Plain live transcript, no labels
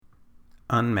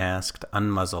Unmasked,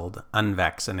 unmuzzled,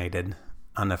 unvaccinated,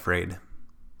 unafraid.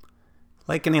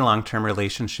 Like any long-term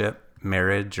relationship,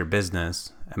 marriage, or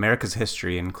business, America's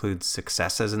history includes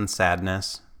successes and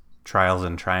sadness, trials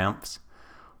and triumphs,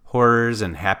 horrors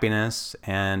and happiness,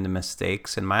 and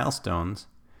mistakes and milestones.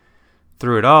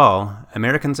 Through it all,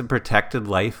 Americans have protected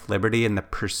life, liberty, and the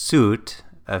pursuit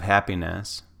of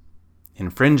happiness.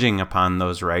 Infringing upon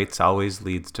those rights always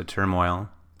leads to turmoil.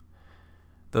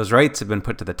 Those rights have been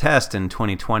put to the test in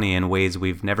 2020 in ways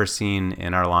we've never seen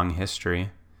in our long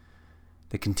history.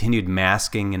 The continued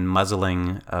masking and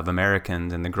muzzling of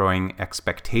Americans and the growing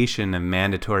expectation of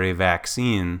mandatory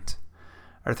vaccines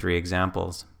are three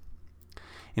examples.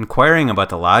 Inquiring about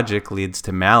the logic leads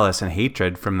to malice and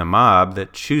hatred from the mob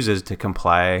that chooses to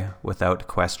comply without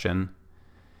question.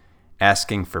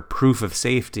 Asking for proof of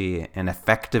safety and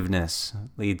effectiveness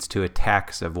leads to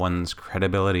attacks of one's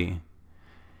credibility.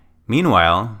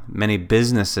 Meanwhile, many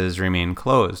businesses remain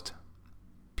closed.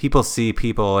 People see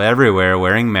people everywhere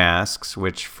wearing masks,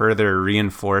 which further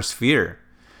reinforce fear.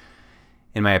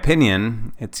 In my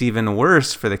opinion, it's even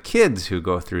worse for the kids who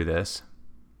go through this.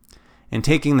 In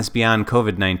taking this beyond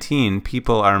COVID-19,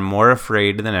 people are more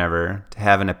afraid than ever to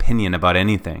have an opinion about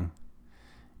anything.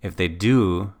 If they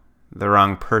do, the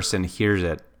wrong person hears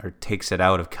it or takes it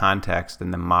out of context,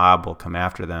 and the mob will come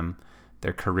after them,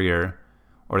 their career,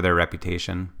 or their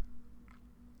reputation.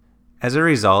 As a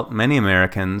result, many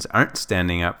Americans aren't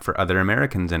standing up for other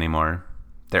Americans anymore.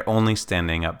 They're only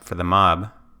standing up for the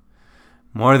mob.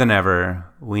 More than ever,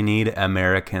 we need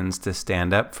Americans to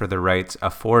stand up for the rights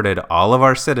afforded all of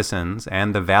our citizens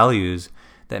and the values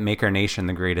that make our nation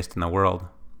the greatest in the world.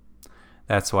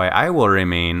 That's why I will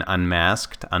remain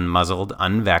unmasked, unmuzzled,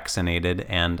 unvaccinated,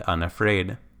 and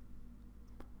unafraid.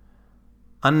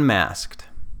 Unmasked.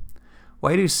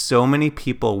 Why do so many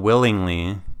people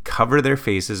willingly cover their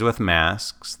faces with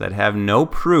masks that have no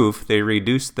proof they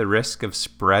reduce the risk of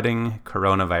spreading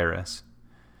coronavirus?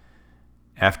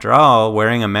 After all,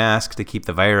 wearing a mask to keep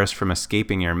the virus from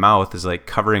escaping your mouth is like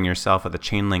covering yourself with a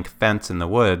chain link fence in the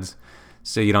woods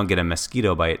so you don't get a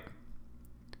mosquito bite.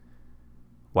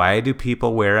 Why do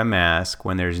people wear a mask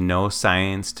when there's no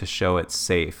science to show it's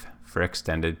safe for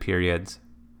extended periods?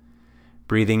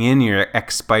 Breathing in your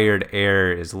expired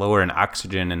air is lower in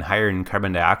oxygen and higher in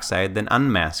carbon dioxide than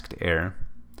unmasked air.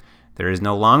 There is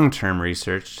no long-term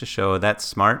research to show that's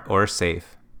smart or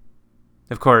safe.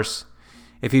 Of course,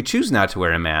 if you choose not to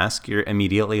wear a mask, you're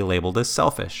immediately labeled as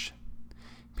selfish.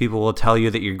 People will tell you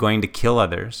that you're going to kill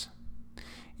others.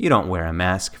 You don't wear a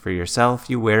mask for yourself,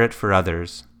 you wear it for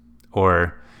others.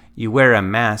 Or, you wear a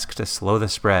mask to slow the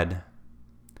spread.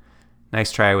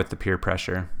 Nice try with the peer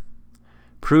pressure.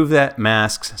 Prove that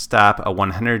masks stop a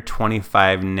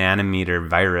 125 nanometer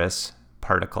virus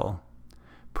particle.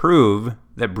 Prove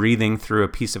that breathing through a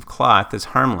piece of cloth is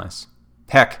harmless.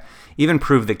 Heck, even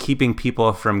prove that keeping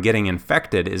people from getting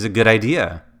infected is a good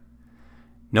idea.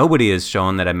 Nobody has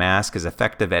shown that a mask is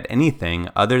effective at anything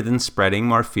other than spreading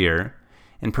more fear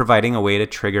and providing a way to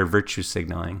trigger virtue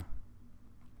signaling.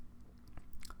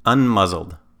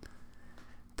 Unmuzzled.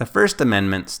 The First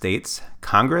Amendment states,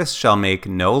 Congress shall make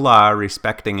no law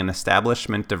respecting an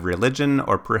establishment of religion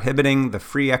or prohibiting the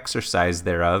free exercise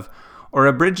thereof, or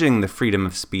abridging the freedom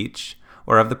of speech,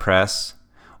 or of the press,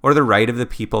 or the right of the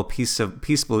people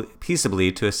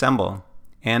peaceably to assemble,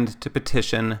 and to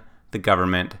petition the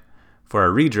government for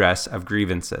a redress of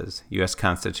grievances, U.S.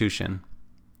 Constitution.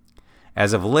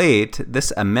 As of late,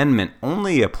 this amendment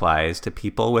only applies to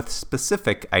people with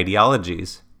specific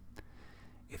ideologies.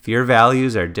 If your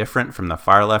values are different from the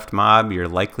far-left mob, you're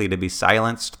likely to be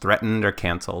silenced, threatened, or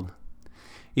canceled.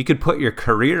 You could put your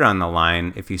career on the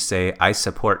line if you say, I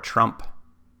support Trump.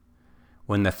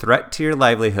 When the threat to your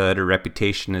livelihood or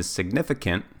reputation is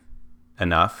significant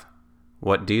enough,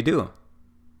 what do?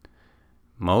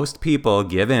 Most people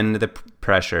give in to the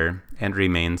pressure and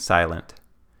remain silent.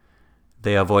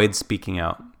 They avoid speaking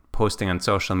out, posting on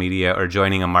social media, or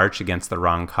joining a march against the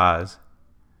wrong cause.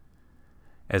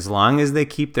 As long as they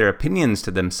keep their opinions to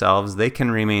themselves, they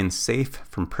can remain safe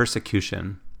from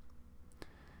persecution.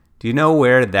 Do you know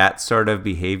where that sort of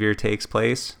behavior takes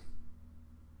place?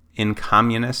 In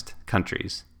communist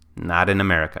countries, not in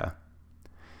America.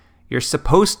 You're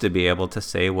supposed to be able to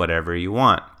say whatever you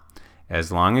want. As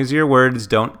long as your words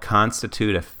don't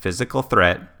constitute a physical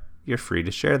threat, you're free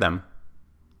to share them.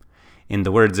 In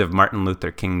the words of Martin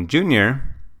Luther King Jr.,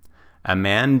 a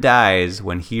man dies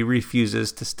when he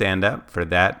refuses to stand up for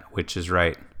that which is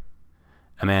right.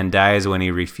 A man dies when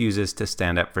he refuses to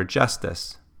stand up for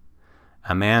justice.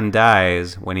 A man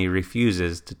dies when he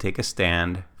refuses to take a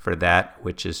stand for that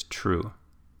which is true.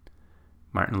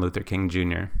 Martin Luther King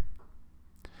Jr.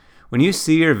 When you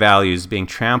see your values being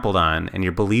trampled on and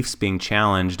your beliefs being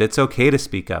challenged, it's okay to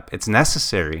speak up. It's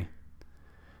necessary.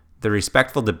 The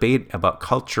respectful debate about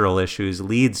cultural issues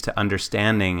leads to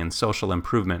understanding and social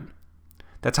improvement.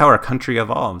 That's how our country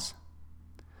evolves.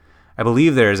 I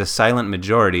believe there is a silent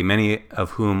majority, many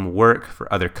of whom work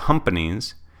for other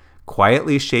companies,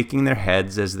 quietly shaking their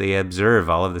heads as they observe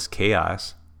all of this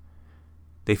chaos.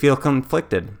 They feel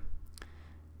conflicted.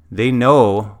 They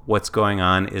know what's going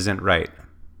on isn't right.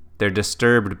 They're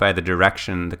disturbed by the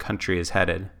direction the country is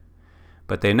headed.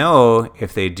 But they know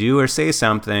if they do or say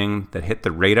something that hit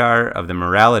the radar of the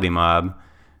morality mob,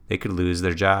 they could lose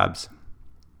their jobs.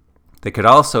 They could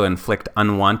also inflict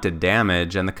unwanted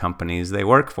damage on the companies they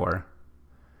work for.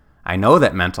 I know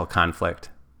that mental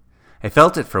conflict. I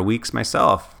felt it for weeks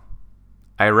myself.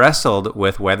 I wrestled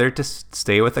with whether to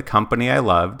stay with a company I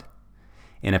loved,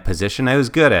 in a position I was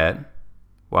good at,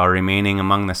 while remaining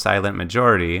among the silent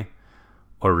majority,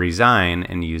 or resign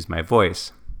and use my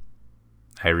voice.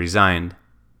 I resigned.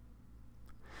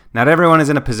 Not everyone is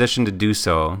in a position to do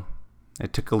so.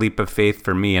 It took a leap of faith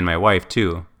for me and my wife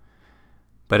too.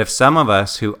 But if some of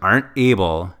us who aren't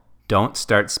able don't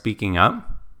start speaking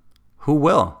up, who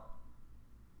will?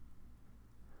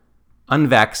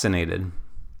 Unvaccinated.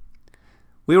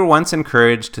 We were once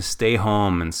encouraged to stay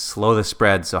home and slow the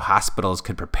spread so hospitals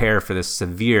could prepare for the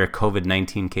severe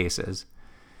COVID-19 cases.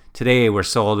 Today, we're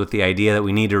sold with the idea that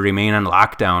we need to remain on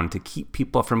lockdown to keep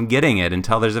people from getting it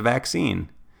until there's a vaccine.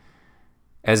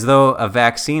 As though a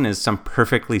vaccine is some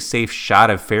perfectly safe shot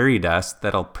of fairy dust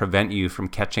that'll prevent you from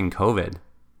catching COVID.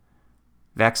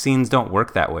 Vaccines don't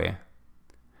work that way.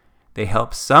 They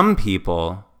help some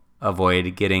people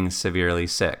avoid getting severely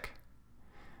sick.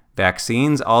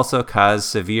 Vaccines also cause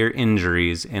severe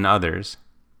injuries in others.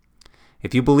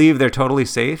 If you believe they're totally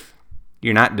safe,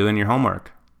 you're not doing your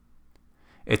homework.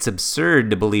 It's absurd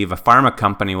to believe a pharma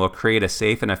company will create a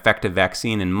safe and effective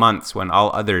vaccine in months when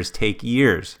all others take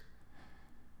years.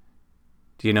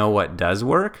 Do you know what does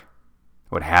work?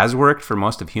 What has worked for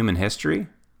most of human history?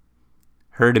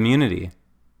 Herd immunity.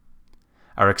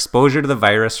 Our exposure to the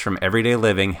virus from everyday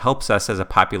living helps us as a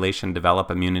population develop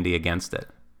immunity against it.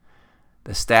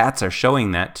 The stats are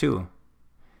showing that too.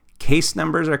 Case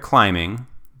numbers are climbing,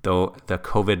 though the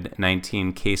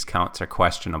COVID-19 case counts are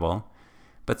questionable,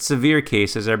 but severe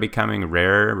cases are becoming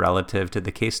rarer relative to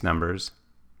the case numbers.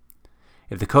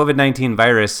 If the COVID-19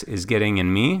 virus is getting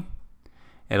in me,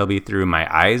 it'll be through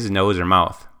my eyes, nose, or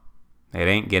mouth. It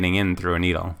ain't getting in through a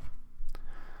needle.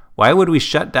 Why would we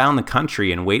shut down the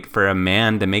country and wait for a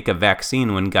man to make a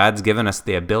vaccine when God's given us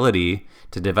the ability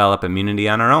to develop immunity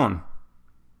on our own?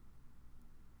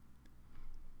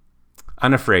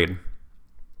 Unafraid.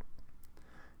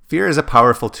 Fear is a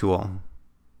powerful tool.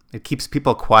 It keeps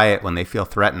people quiet when they feel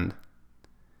threatened.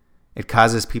 It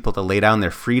causes people to lay down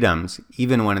their freedoms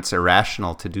even when it's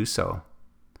irrational to do so.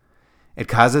 It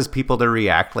causes people to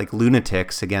react like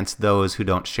lunatics against those who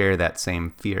don't share that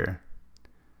same fear.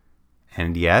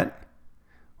 And yet,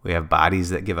 we have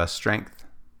bodies that give us strength,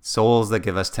 souls that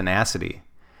give us tenacity,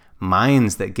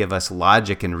 minds that give us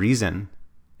logic and reason,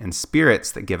 and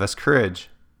spirits that give us courage.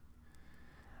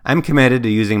 I'm committed to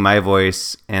using my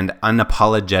voice and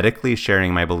unapologetically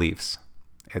sharing my beliefs.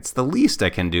 It's the least I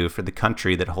can do for the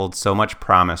country that holds so much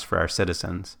promise for our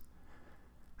citizens.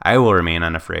 I will remain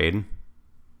unafraid.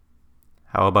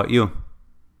 How about you?